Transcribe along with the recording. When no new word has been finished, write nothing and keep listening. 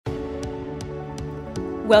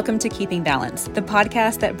Welcome to Keeping Balance, the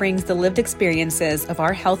podcast that brings the lived experiences of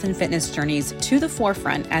our health and fitness journeys to the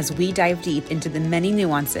forefront as we dive deep into the many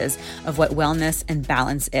nuances of what wellness and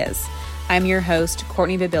balance is. I'm your host,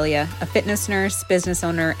 Courtney Bibilia, a fitness nurse, business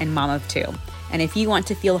owner, and mom of two. And if you want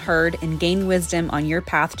to feel heard and gain wisdom on your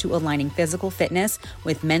path to aligning physical fitness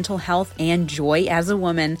with mental health and joy as a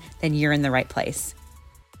woman, then you're in the right place.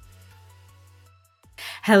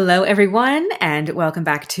 Hello, everyone, and welcome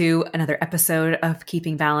back to another episode of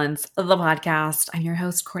Keeping Balance, the podcast. I'm your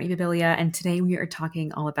host, Courtney Bibilia, and today we are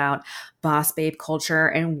talking all about boss babe culture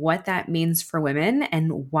and what that means for women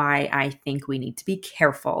and why I think we need to be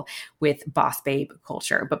careful with boss babe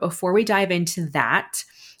culture. But before we dive into that,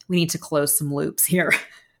 we need to close some loops here,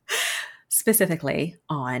 specifically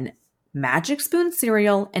on Magic Spoon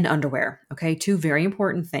cereal and underwear. Okay, two very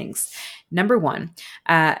important things. Number one,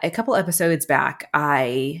 a couple episodes back,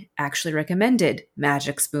 I actually recommended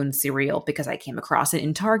Magic Spoon cereal because I came across it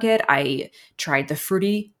in Target. I tried the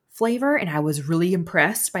fruity flavor and I was really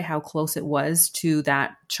impressed by how close it was to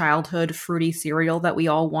that childhood fruity cereal that we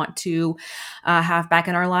all want to have back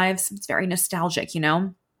in our lives. It's very nostalgic, you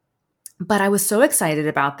know? But I was so excited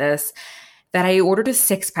about this that I ordered a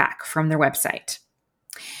 6-pack from their website.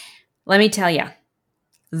 Let me tell you,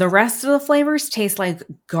 the rest of the flavors taste like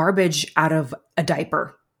garbage out of a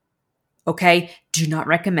diaper. Okay? Do not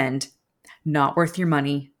recommend. Not worth your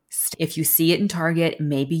money. If you see it in Target,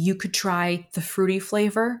 maybe you could try the fruity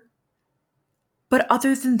flavor. But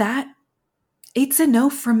other than that, it's a no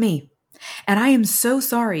from me. And I am so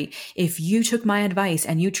sorry if you took my advice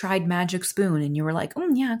and you tried Magic Spoon and you were like,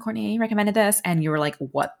 yeah, Courtney recommended this. And you were like,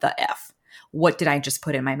 what the F? What did I just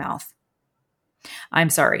put in my mouth? I'm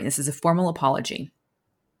sorry. This is a formal apology.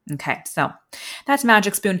 Okay, so that's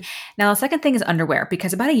Magic Spoon. Now, the second thing is underwear,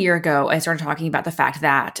 because about a year ago, I started talking about the fact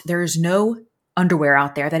that there's no underwear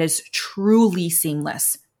out there that is truly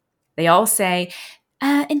seamless. They all say,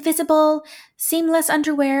 invisible, seamless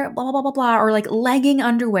underwear, blah, blah, blah, blah, blah, or like legging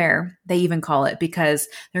underwear, they even call it, because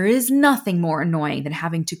there is nothing more annoying than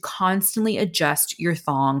having to constantly adjust your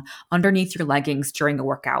thong underneath your leggings during a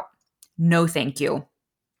workout. No, thank you.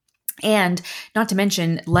 And not to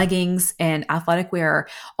mention, leggings and athletic wear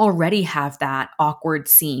already have that awkward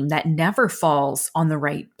seam that never falls on the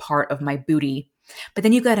right part of my booty. But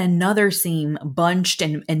then you've got another seam bunched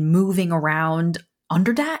and moving around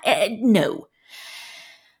under that. No,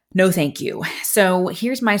 thank you. So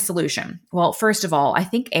here's my solution. Well, first of all, I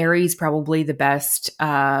think Aerie is probably the best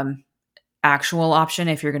actual option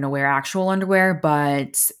if you're going to wear actual underwear.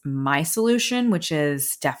 But my solution, which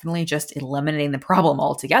is definitely just eliminating the problem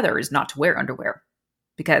altogether, is not to wear underwear.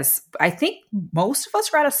 Because I think most of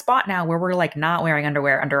us are at a spot now where we're like not wearing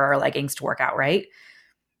underwear under our leggings to work out, right?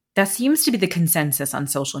 That seems to be the consensus on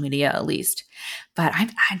social media, at least. But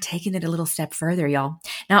I'm taking it a little step further, y'all.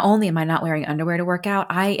 Not only am I not wearing underwear to work out,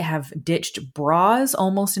 I have ditched bras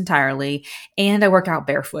almost entirely, and I work out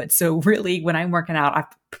barefoot. So really, when I'm working out,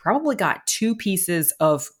 I've probably got 2 pieces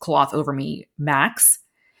of cloth over me max.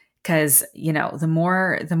 Because, you know, the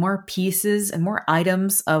more pieces and more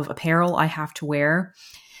items of apparel I have to wear,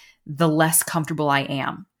 the less comfortable I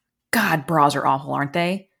am. God, bras are awful, aren't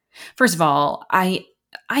they? First of all, I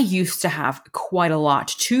used to have quite a lot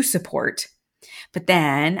to support, but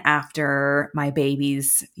then after my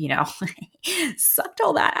babies, sucked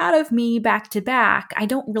all that out of me back to back, I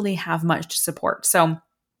don't really have much to support. So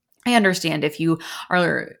I understand if you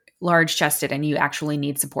are large chested and you actually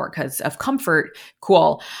need support because of comfort,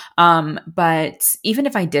 cool. But even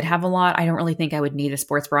if I did have a lot, I don't really think I would need a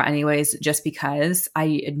sports bra anyways, just because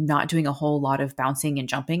I'm not doing a whole lot of bouncing and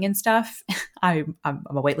jumping and stuff. I'm a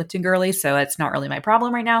weightlifting girly, so it's not really my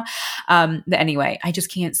problem right now. But anyway, I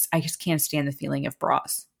just can't stand the feeling of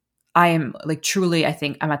bras. I am truly, I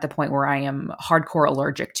think I'm at the point where I am hardcore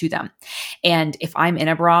allergic to them. And if I'm in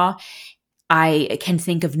a bra, I can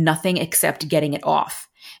think of nothing except getting it off.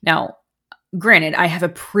 Now, granted, I have a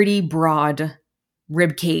pretty broad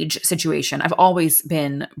rib cage situation. I've always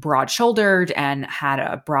been broad shouldered and had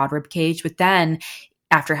a broad rib cage, but then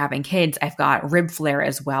after having kids, I've got rib flare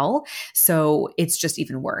as well. So it's just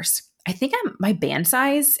even worse. I think my band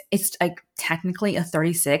size, it's technically a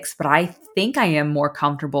 36, but I think I am more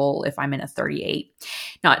comfortable if I'm in a 38.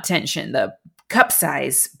 Not to mention the cup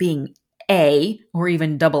size being A or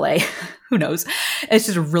even double A, who knows? It's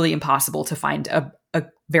just really impossible to find a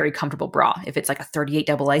very comfortable bra. If it's like a 38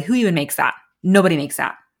 AA, who even makes that? Nobody makes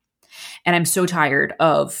that. And I'm so tired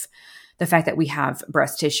of the fact that we have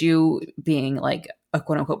breast tissue being like a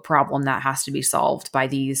quote unquote problem that has to be solved by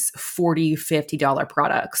these $40, $50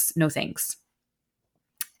 products. No thanks.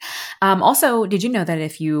 Also, did you know that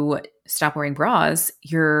if you stop wearing bras,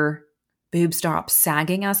 your boobs stop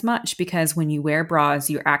sagging as much, because when you wear bras,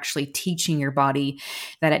 you're actually teaching your body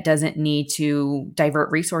that it doesn't need to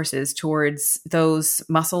divert resources towards those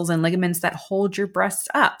muscles and ligaments that hold your breasts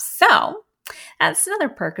up. So that's another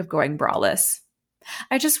perk of going braless.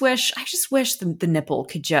 I just wish the nipple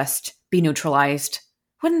could just be neutralized.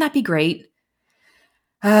 Wouldn't that be great?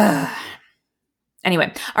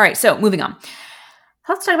 Anyway, all right, so moving on.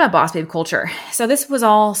 Let's talk about boss babe culture. So this was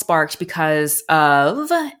all sparked because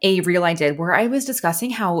of a reel I did where I was discussing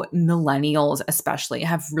how millennials especially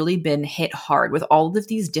have really been hit hard with all of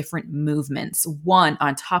these different movements, one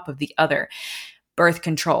on top of the other. Birth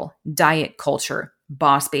control, diet culture,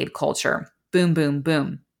 boss babe culture, boom, boom,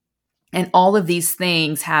 boom. And all of these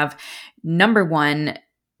things have, number one,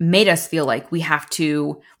 made us feel like we have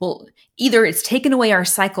to, well, either it's taken away our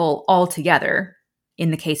cycle altogether, in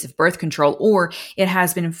the case of birth control, or it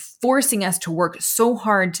has been forcing us to work so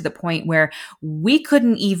hard to the point where we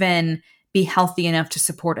couldn't even be healthy enough to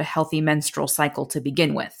support a healthy menstrual cycle to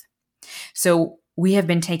begin with. So we have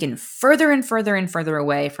been taken further and further and further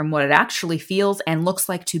away from what it actually feels and looks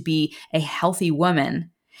like to be a healthy woman,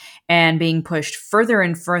 and being pushed further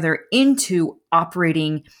and further into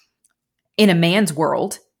operating in a man's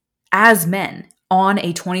world as men on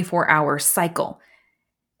a 24-hour cycle.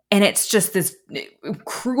 And it's just this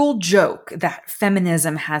cruel joke that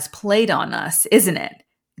feminism has played on us, isn't it?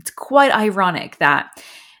 It's quite ironic that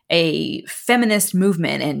a feminist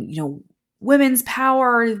movement and, women's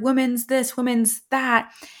power, women's this, women's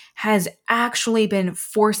that, has actually been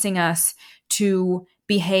forcing us to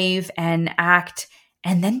behave and act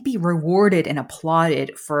and then be rewarded and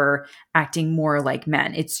applauded for acting more like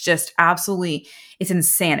men. It's just absolutely, it's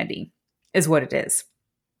insanity is what it is.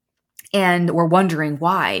 And we're wondering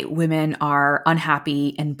why women are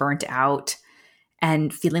unhappy and burnt out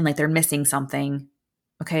and feeling like they're missing something.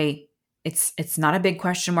 Okay, it's not a big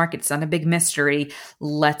question mark. It's not a big mystery.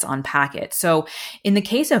 Let's unpack it. So in the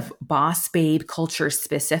case of boss babe culture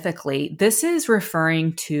specifically, this is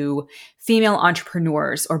referring to female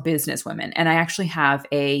entrepreneurs or business women. And I actually have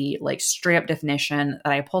a straight up definition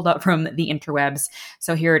that I pulled up from the interwebs.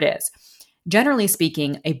 So here it is. Generally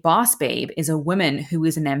speaking, a boss babe is a woman who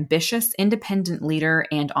is an ambitious, independent leader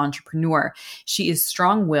and entrepreneur. She is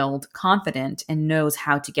strong-willed, confident, and knows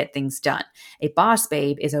how to get things done. A boss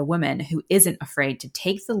babe is a woman who isn't afraid to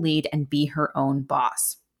take the lead and be her own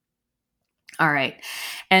boss. All right.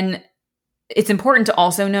 And it's important to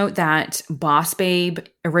also note that boss babe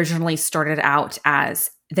originally started out as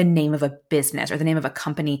the name of a business or the name of a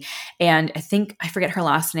company. And I forget her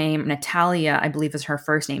last name, Natalia, I believe is her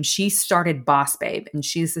first name. She started Boss Babe and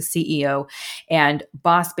she's the CEO. And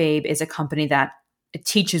Boss Babe is a company that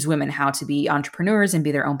teaches women how to be entrepreneurs and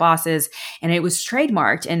be their own bosses. And it was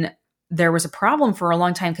trademarked. And there was a problem for a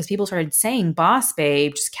long time because people started saying Boss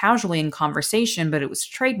Babe just casually in conversation, but it was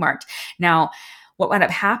trademarked. Now, what wound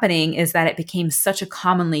up happening is that it became such a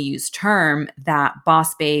commonly used term that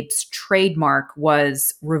Boss Babe's trademark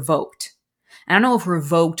was revoked. I don't know if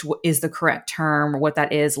revoked is the correct term or what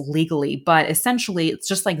that is legally, but essentially it's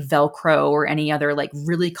just like Velcro or any other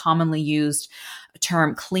really commonly used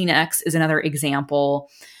term. Kleenex is another example.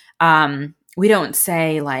 We don't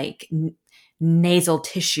say nasal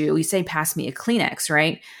tissue. We say pass me a Kleenex,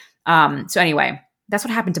 right? So anyway, that's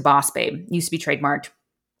what happened to Boss Babe. It used to be trademarked.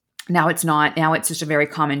 Now it's not. Now it's just a very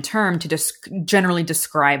common term to generally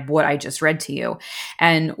describe what I just read to you.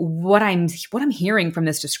 And what I'm hearing from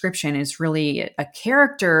this description is really a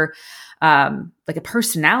character, like a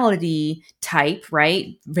personality type,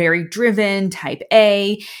 right? Very driven, type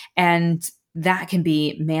A, and that can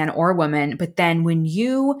be man or woman. But then when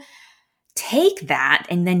you take that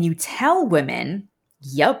and then you tell women,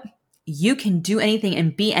 yep, you can do anything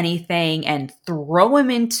and be anything, and throw them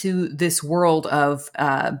into this world of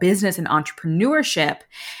business and entrepreneurship.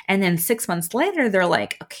 And then 6 months later, they're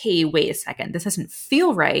like, okay, wait a second. This doesn't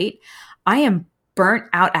feel right. I am burnt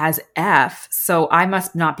out as F, so I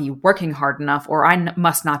must not be working hard enough, or I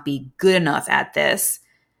must not be good enough at this.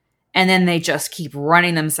 And then they just keep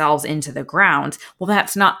running themselves into the ground. Well,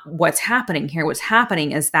 that's not what's happening here. What's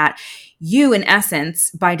happening is that you, in essence,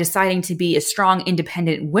 by deciding to be a strong,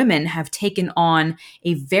 independent woman, have taken on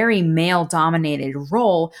a very male-dominated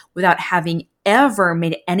role without having ever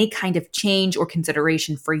made any kind of change or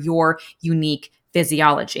consideration for your unique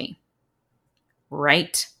physiology.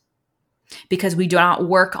 Right? Because we do not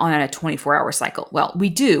work on a 24-hour cycle. Well, we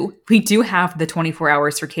do. We do have the 24-hour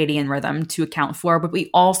circadian rhythm to account for, but we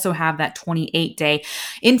also have that 28-day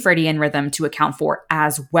infradian rhythm to account for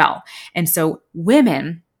as well. And so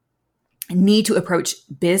women need to approach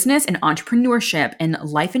business and entrepreneurship and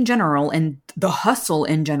life in general and the hustle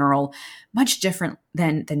in general much different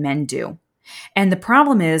than men do. And the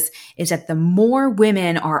problem is that the more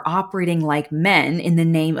women are operating like men in the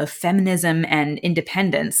name of feminism and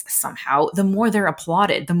independence somehow, the more they're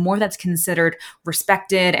applauded, the more that's considered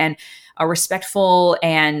respected and respectful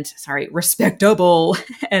and respectable.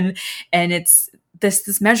 and it's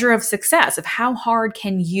this measure of success of how hard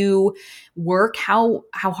can you work, how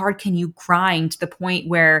hard can you grind to the point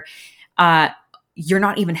where you're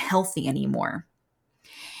not even healthy anymore.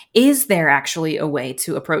 Is there actually a way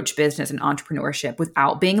to approach business and entrepreneurship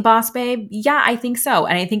without being a boss babe? Yeah, I think so.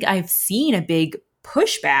 And I think I've seen a big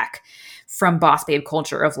pushback from boss babe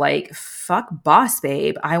culture of like, fuck boss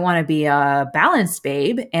babe. I want to be a balanced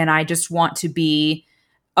babe and I just want to be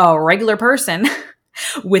a regular person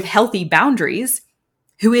with healthy boundaries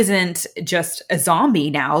who isn't just a zombie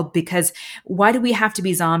now. Because why do we have to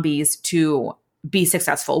be zombies to be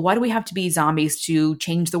successful? Why do we have to be zombies to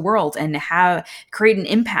change the world and create an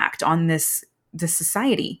impact on this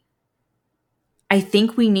society? I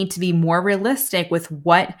think we need to be more realistic with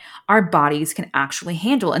what our bodies can actually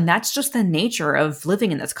handle. And that's just the nature of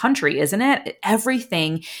living in this country, isn't it?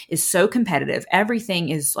 Everything is so competitive. Everything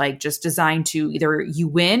is like just designed to either you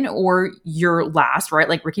win or you're last, right?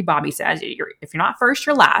 Like Ricky Bobby says, if you're not first,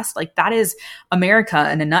 you're last. Like that is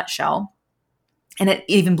America in a nutshell. And it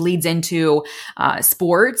even bleeds into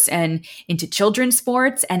sports and into children's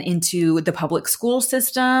sports and into the public school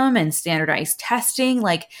system and standardized testing.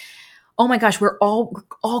 Like, oh my gosh, we're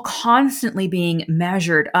all constantly being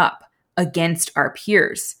measured up against our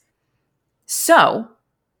peers. So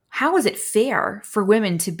how is it fair for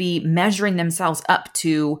women to be measuring themselves up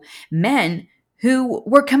to men who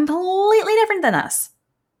were completely different than us?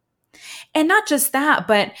 And not just that,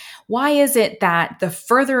 but why is it that the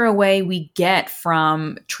further away we get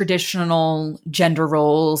from traditional gender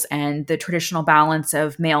roles and the traditional balance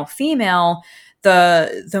of male-female,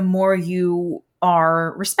 the more you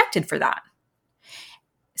are respected for that?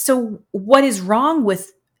 So what is wrong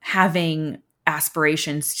with having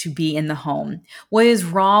aspirations to be in the home? What is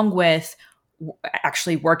wrong with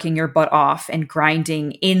actually working your butt off and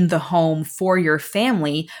grinding in the home for your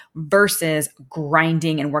family versus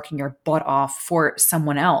grinding and working your butt off for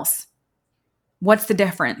someone else? What's the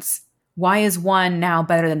difference? Why is one now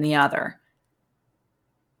better than the other?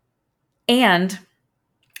 And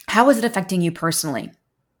how is it affecting you personally?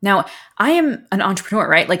 Now, I am an entrepreneur,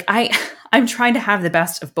 right? Like I'm trying to have the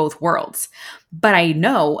best of both worlds, but I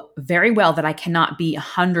know very well that I cannot be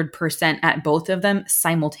 100% at both of them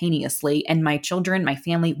simultaneously. And my children, my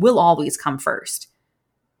family will always come first.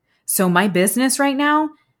 So my business right now,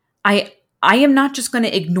 I am not just going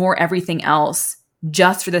to ignore everything else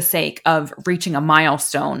just for the sake of reaching a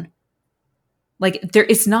milestone. Like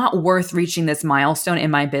it's not worth reaching this milestone in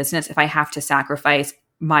my business if I have to sacrifice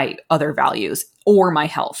my other values or my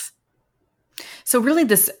health. So really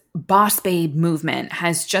this boss babe movement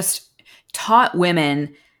has just taught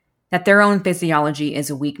women that their own physiology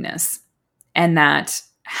is a weakness and that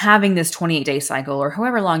having this 28-day cycle or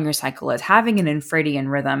however long your cycle is, having an infradian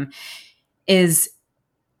rhythm is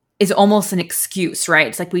almost an excuse, right?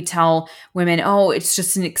 It's like we tell women, oh, it's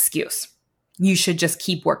just an excuse. You should just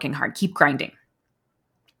keep working hard, keep grinding.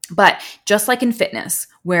 But just like in fitness,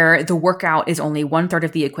 where the workout is only 1/3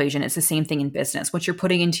 of the equation, it's the same thing in business. What you're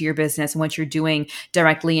putting into your business and what you're doing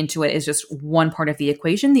directly into it is just one part of the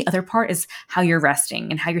equation. The other part is how you're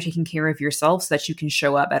resting and how you're taking care of yourself so that you can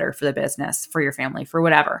show up better for the business, for your family, for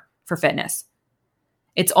whatever, for fitness.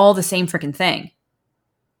 It's all the same freaking thing.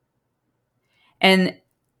 And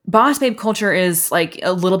boss babe culture is like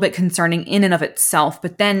a little bit concerning in and of itself,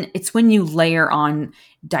 but then it's when you layer on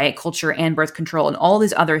diet culture and birth control and all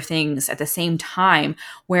these other things at the same time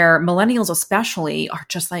where millennials especially are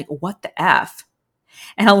just like, what the F?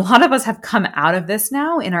 And a lot of us have come out of this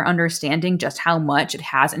now in our understanding just how much it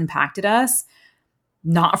has impacted us.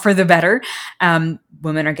 Not for the better.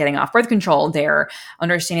 Women are getting off birth control. They're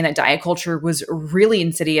understanding that diet culture was really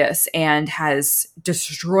insidious and has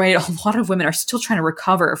destroyed. A lot of women are still trying to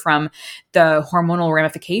recover from the hormonal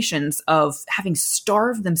ramifications of having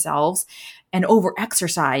starved themselves and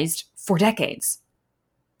over-exercised for decades.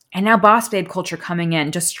 And now boss babe culture coming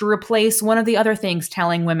in just to replace one of the other things,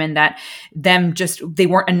 telling women that they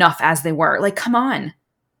weren't enough as they were. Like, come on.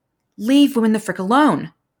 Leave women the frick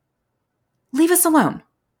alone. Leave us alone.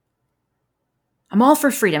 I'm all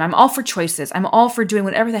for freedom. I'm all for choices. I'm all for doing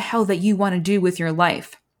whatever the hell that you want to do with your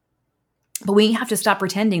life. But we have to stop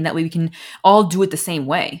pretending that we can all do it the same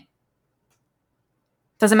way.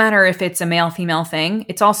 Doesn't matter if it's a male-female thing.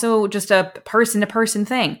 It's also just a person-to-person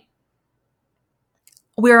thing.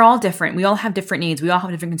 We're all different. We all have different needs. We all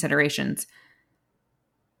have different considerations.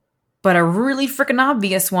 But a really freaking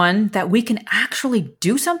obvious one that we can actually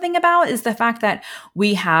do something about is the fact that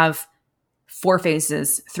we have 4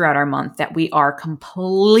 phases throughout our month that we are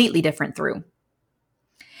completely different through.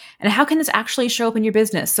 And how can this actually show up in your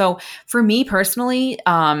business? So for me personally,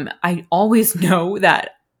 I always know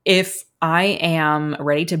that if I am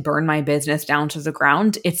ready to burn my business down to the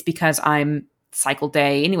ground, it's because I'm cycle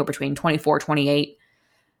day anywhere between 24, 28.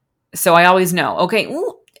 So I always know, okay,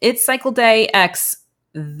 it's cycle day X.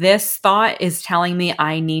 This thought is telling me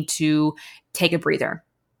I need to take a breather,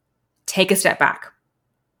 take a step back.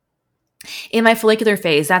 In my follicular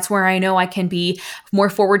phase, that's where I know I can be more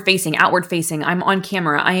forward facing, outward facing. I'm on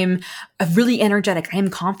camera. I am really energetic. I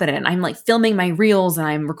am confident. I'm like filming my reels and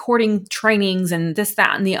I'm recording trainings and this,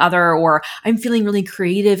 that, and the other, or I'm feeling really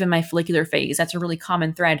creative in my follicular phase. That's a really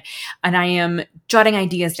common thread. And I am jotting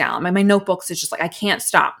ideas down. My notebooks is just like, I can't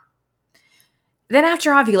stop. Then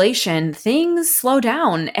after ovulation, things slow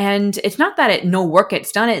down, and it's not that no work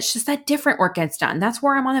gets done. It's just that different work gets done. That's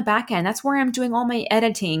where I'm on the back end. That's where I'm doing all my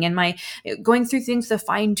editing and my going through things with a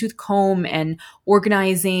fine tooth comb and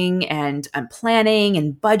organizing and planning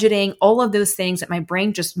and budgeting, all of those things that my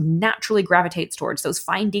brain just naturally gravitates towards. Those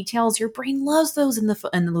fine details, your brain loves those in the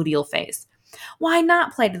luteal phase. Why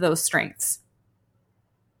not play to those strengths?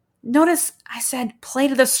 Notice I said play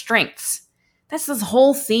to the strengths. That's this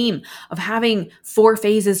whole theme of having 4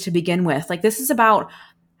 phases to begin with. Like, this is about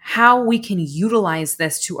how we can utilize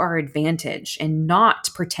this to our advantage and not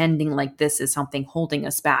pretending like this is something holding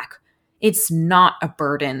us back. It's not a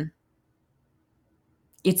burden.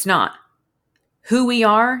 It's not. Who we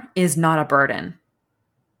are is not a burden.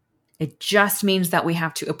 It just means that we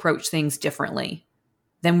have to approach things differently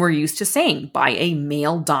than we're used to seeing by a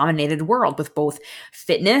male-dominated world with both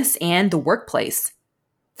fitness and the workplace.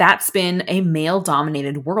 That's been a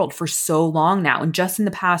male-dominated world for so long now. And just in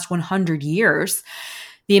the past 100 years,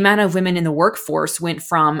 the amount of women in the workforce went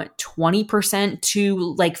from 20%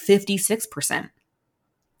 to like 56%.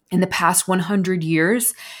 In the past 100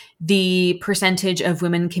 years, the percentage of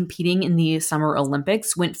women competing in the Summer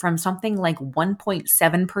Olympics went from something like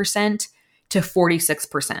 1.7% to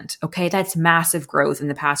 46%. Okay, that's massive growth in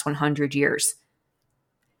the past 100 years.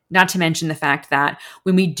 Not to mention the fact that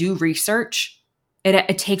when we do research,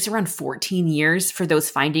 it takes around 14 years for those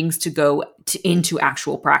findings to go into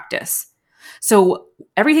actual practice. So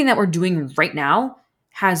everything that we're doing right now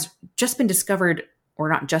has just been discovered, or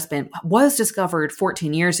not just been, was discovered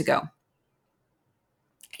 14 years ago.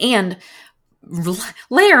 And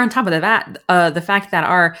layer on top of that, the fact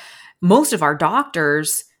that most of our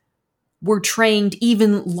doctors were trained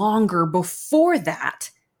even longer before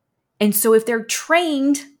that. And so if they're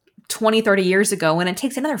trained 20, 30 years ago, and it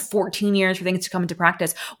takes another 14 years for things to come into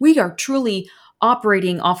practice, we are truly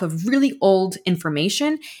operating off of really old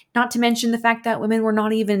information, not to mention the fact that women were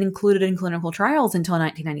not even included in clinical trials until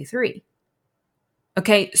 1993.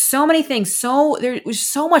 Okay, so many things. So there was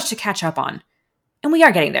so much to catch up on. And we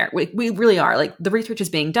are getting there. We really are. Like, the research is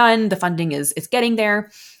being done. The funding is getting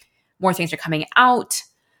there. More things are coming out.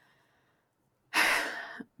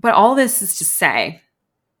 But all this is to say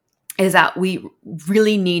is that we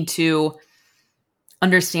really need to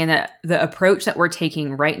understand that the approach that we're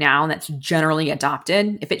taking right now that's generally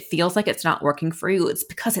adopted, if it feels like it's not working for you, it's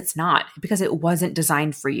because it's not, because it wasn't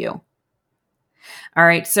designed for you. All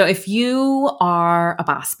right. So if you are a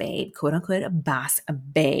boss babe, quote unquote, a boss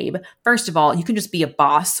babe, first of all, you can just be a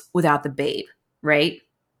boss without the babe, right?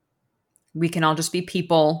 We can all just be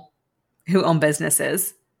people who own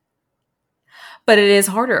businesses. But it is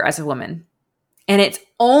harder as a woman. And it's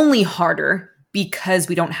only harder because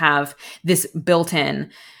we don't have these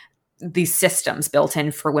systems built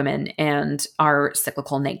in for women and our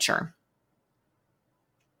cyclical nature.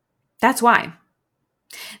 That's why.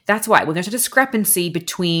 That's why when there's a discrepancy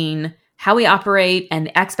between how we operate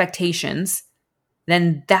and expectations,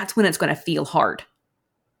 then that's when it's going to feel hard.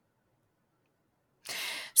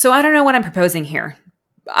 So I don't know what I'm proposing here.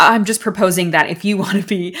 I'm just proposing that if you want to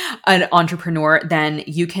be an entrepreneur, then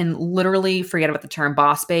you can literally forget about the term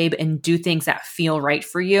boss babe and do things that feel right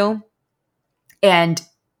for you. And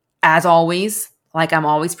as always, like I'm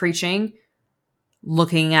always preaching,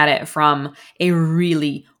 looking at it from a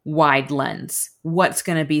really wide lens. What's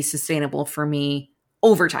going to be sustainable for me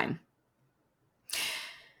over time?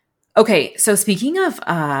 Okay, so speaking of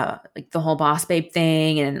like the whole boss babe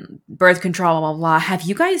thing and birth control, blah, blah, blah, have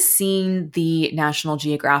you guys seen the National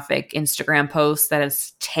Geographic Instagram post that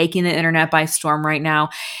is taking the internet by storm right now?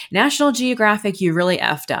 National Geographic, you really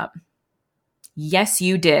effed up. Yes,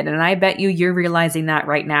 you did. And I bet you're realizing that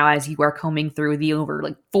right now as you are combing through the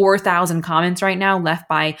over 4,000 comments right now left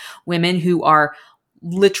by women who are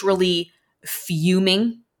literally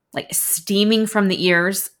fuming, steaming from the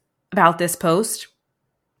ears about this post.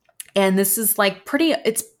 And this is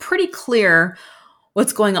it's pretty clear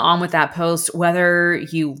what's going on with that post, whether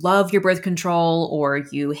you love your birth control or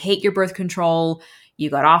you hate your birth control, you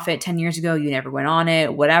got off it 10 years ago, you never went on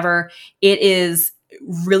it, whatever. It is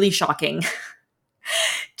really shocking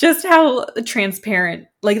just how transparent,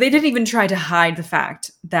 they didn't even try to hide the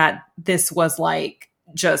fact that this was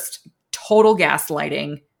just total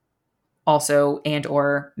gaslighting also, and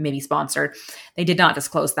or maybe sponsored. They did not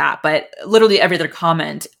disclose that, but literally every other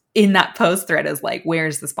comment in that post thread is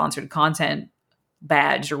where's the sponsored content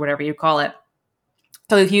badge or whatever you call it.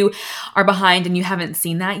 So if you are behind and you haven't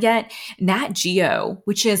seen that yet, Nat Geo,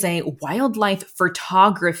 which is a wildlife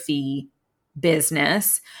photography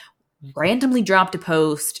business, randomly dropped a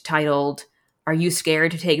post titled, "Are you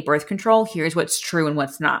scared to take birth control? Here's what's true and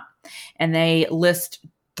what's not." And they list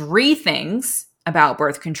 3 things about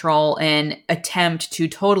birth control in attempt to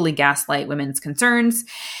totally gaslight women's concerns.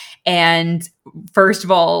 And first of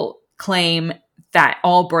all, claim that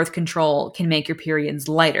all birth control can make your periods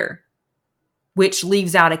lighter, which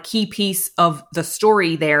leaves out a key piece of the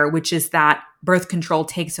story there, which is that birth control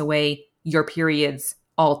takes away your periods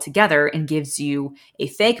altogether and gives you a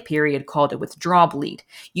fake period called a withdrawal bleed.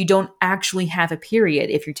 You don't actually have a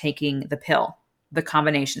period if you're taking the pill, the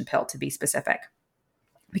combination pill to be specific.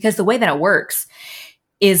 Because the way that it works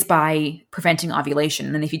is by preventing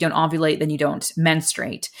ovulation. And if you don't ovulate, then you don't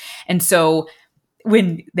menstruate. And so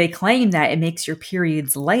when they claim that it makes your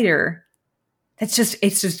periods lighter, it's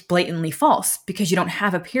just blatantly false, because you don't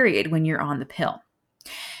have a period when you're on the pill.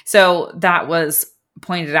 So that was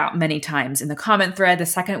pointed out many times in the comment thread. The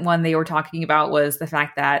second one they were talking about was the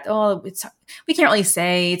fact that, we can't really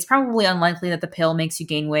say, it's probably unlikely that the pill makes you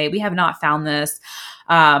gain weight. We have not found this.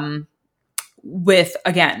 With,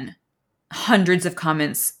 again, hundreds of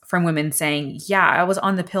comments from women saying, yeah, I was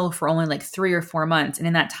on the pill for only 3 or 4 months. And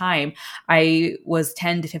in that time, I was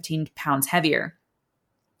 10 to 15 pounds heavier.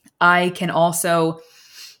 I can also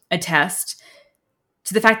attest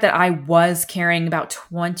to the fact that I was carrying about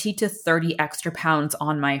 20 to 30 extra pounds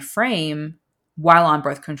on my frame while on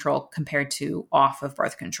birth control compared to off of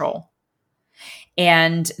birth control.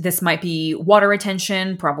 And this might be water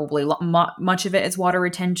retention, probably much of it is water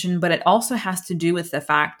retention, but it also has to do with the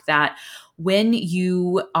fact that when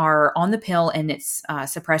you are on the pill and it's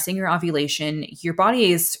suppressing your ovulation, your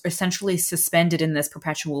body is essentially suspended in this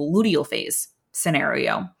perpetual luteal phase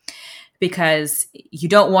scenario, because you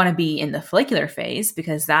don't want to be in the follicular phase,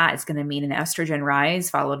 because that is going to mean an estrogen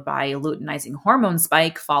rise followed by a luteinizing hormone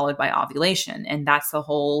spike followed by ovulation. And that's the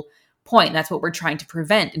whole point. That's what we're trying to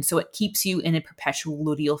prevent. And so it keeps you in a perpetual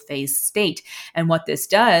luteal phase state. And what this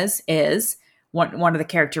does is, one of the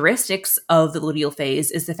characteristics of the luteal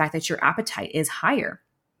phase is the fact that your appetite is higher.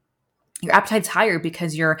 Your appetite's higher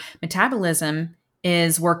because your metabolism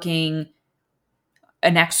is working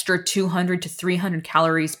an extra 200 to 300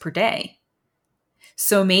 calories per day.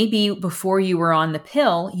 So maybe before you were on the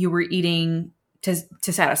pill, you were eating to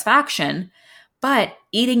satisfaction, but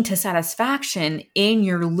eating to satisfaction in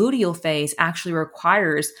your luteal phase actually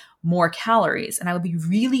requires more calories. And I would be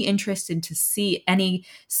really interested to see any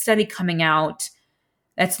study coming out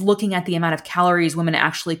that's looking at the amount of calories women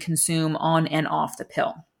actually consume on and off the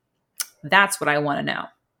pill. That's what I want to know.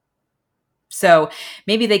 So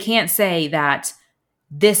maybe they can't say that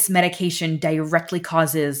this medication directly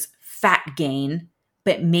causes fat gain,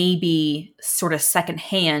 but maybe sort of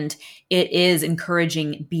secondhand, it is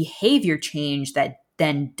encouraging behavior change that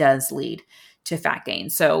then does lead to fat gain.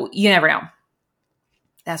 So you never know.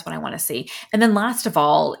 That's what I want to see. And then last of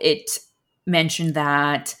all, it mentioned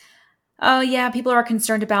that, people are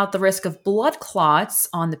concerned about the risk of blood clots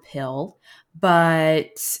on the pill,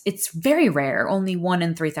 but it's very rare. Only 1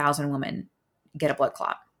 in 3,000 women get a blood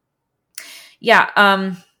clot.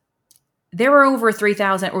 Yeah, there were over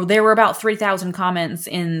 3,000, or there were about 3,000 comments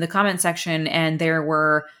in the comment section, and there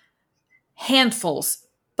were handfuls,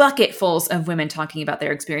 bucketfuls of women talking about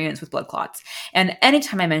their experience with blood clots. And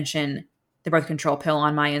anytime I mention the birth control pill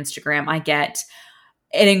on my Instagram, I get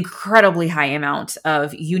an incredibly high amount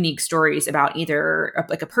of unique stories about either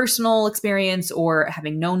a personal experience or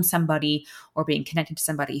having known somebody or being connected to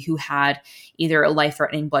somebody who had either a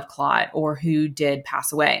life-threatening blood clot or who did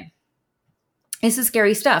pass away. This is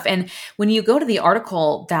scary stuff. And when you go to the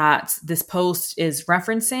article that this post is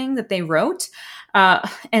referencing that they wrote,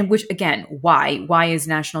 and which, again, why is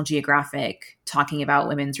National Geographic talking about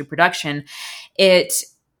women's reproduction? It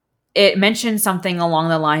it mentioned something along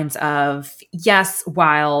the lines of, yes,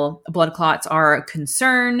 while blood clots are a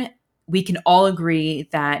concern, we can all agree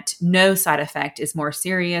that no side effect is more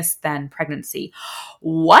serious than pregnancy.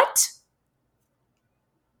 What?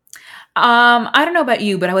 I don't know about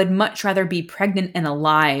you, but I would much rather be pregnant and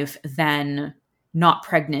alive than not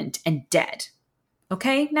pregnant and dead.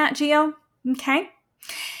 Okay, Nat Geo? Okay.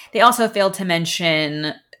 They also failed to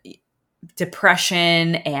mention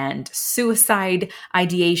depression and suicide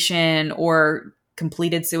ideation or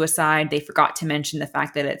completed suicide. They forgot to mention the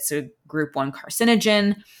fact that it's a group 1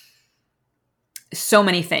 carcinogen. So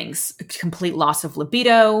many things. Complete loss of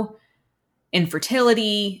libido,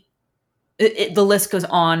 infertility. The list goes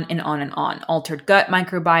on and on and on. Altered gut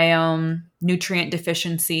microbiome, nutrient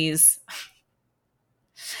deficiencies.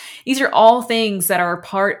 These are all things that are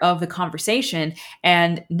part of the conversation.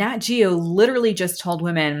 And Nat Geo literally just told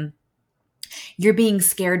women, you're being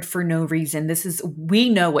scared for no reason. We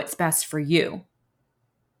know what's best for you.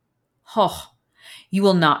 Oh, you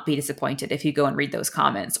will not be disappointed if you go and read those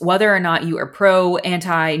comments. Whether or not you are pro,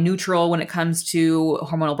 anti, neutral when it comes to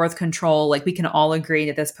hormonal birth control, like we can all agree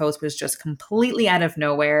that this post was just completely out of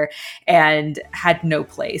nowhere and had no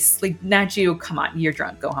place. Like, Nat Geo, come on, you're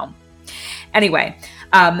drunk, go home. Anyway,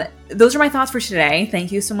 those are my thoughts for today.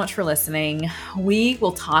 Thank you so much for listening. We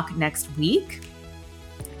will talk next week.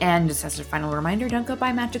 And just as a final reminder, don't go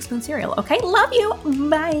buy Magic Spoon cereal. Okay, love you.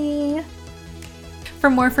 Bye. For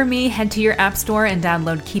more from me, head to your app store and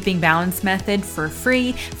download Keeping Balance Method for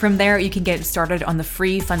free. From there, you can get started on the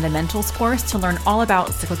free fundamentals course to learn all about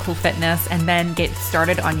cyclical fitness, and then get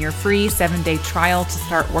started on your free 7-day trial to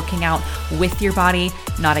start working out with your body,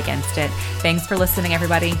 not against it. Thanks for listening,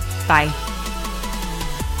 everybody. Bye.